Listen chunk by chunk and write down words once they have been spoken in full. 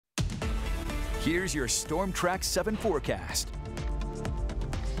Here's your Storm Track 7 forecast.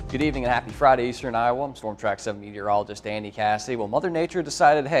 Good evening and happy Friday, Eastern Iowa. I'm Storm Track 7 meteorologist Andy Cassidy. Well, Mother Nature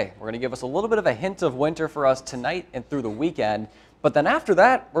decided, hey, we're going to give us a little bit of a hint of winter for us tonight and through the weekend. But then after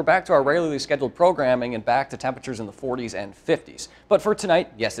that, we're back to our regularly scheduled programming and back to temperatures in the 40s and 50s. But for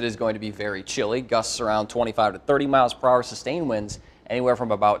tonight, yes, it is going to be very chilly. Gusts around 25 to 30 miles per hour, sustained winds anywhere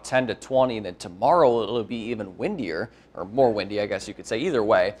from about 10 to 20. And then tomorrow, it'll be even windier, or more windy, I guess you could say. Either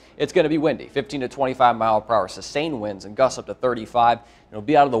way, it's going to be windy, 15 to 25 mile per hour sustained winds and gusts up to 35. It'll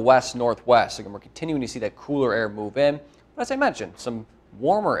be out of the west-northwest. Again, we're continuing to see that cooler air move in. But as I mentioned, some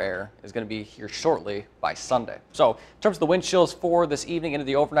warmer air is going to be here shortly by Sunday. So in terms of the wind chills for this evening into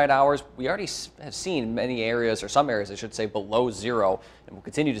the overnight hours, we already have seen many areas, or some areas I should say, below zero, and we'll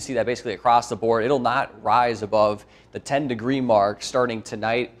continue to see that basically across the board. It'll not rise above the 10-degree mark starting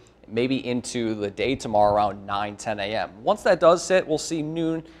tonight, maybe into the day tomorrow around 9-10 a.m. Once that does sit, we'll see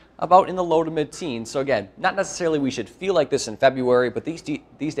noon about in the low to mid-teens. So again, not necessarily we should feel like this in February, but these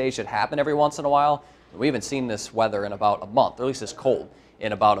days should happen every once in a while. We haven't seen this weather in about a month, or at least this cold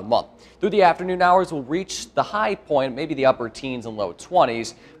in about a month. Through the afternoon hours, we'll reach the high point, maybe the upper teens and low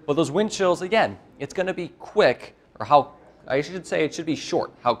 20s. But those wind chills, again, it's going to be quick, or how I should say it should be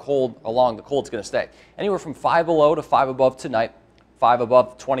short, how long the cold's going to stay. Anywhere from 5 below to 5 above tonight, 5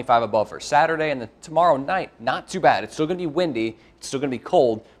 above, 25 above for Saturday, and then tomorrow night, not too bad. It's still going to be windy, it's still going to be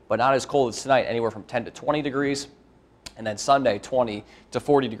cold, but not as cold as tonight, anywhere from 10 to 20 degrees. And then Sunday, 20 to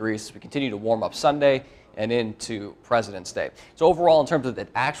 40 degrees as we continue to warm up Sunday and into President's Day. So overall, in terms of the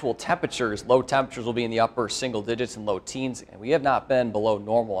actual temperatures, low temperatures will be in the upper single digits and low teens, and we have not been below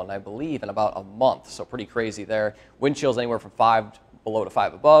normal, and I believe in about a month, so pretty crazy there. Wind chills anywhere from 5 below to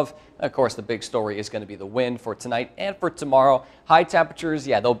 5 above. And of course, the big story is going to be the wind for tonight and for tomorrow. High temperatures,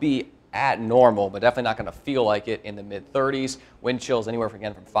 yeah, they'll be at normal, but definitely not going to feel like it in the mid-30s. Wind chills anywhere from,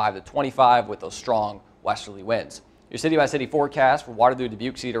 again, from 5 to 25 with those strong westerly winds. Your city-by-city forecast for Waterloo,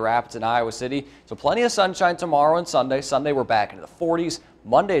 Dubuque, Cedar Rapids, and Iowa City. So plenty of sunshine tomorrow and Sunday. Sunday we're back into the 40s.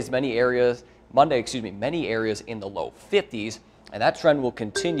 Monday, many areas in the low 50s. And that trend will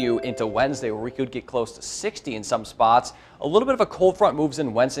continue into Wednesday, where we could get close to 60 in some spots. A little bit of a cold front moves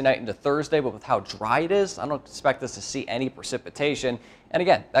in Wednesday night into Thursday, but with how dry it is, I don't expect us to see any precipitation. And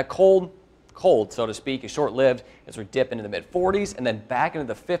again, that cold, so to speak, is short-lived as we dip into the mid-40s and then back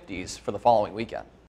into the 50s for the following weekend.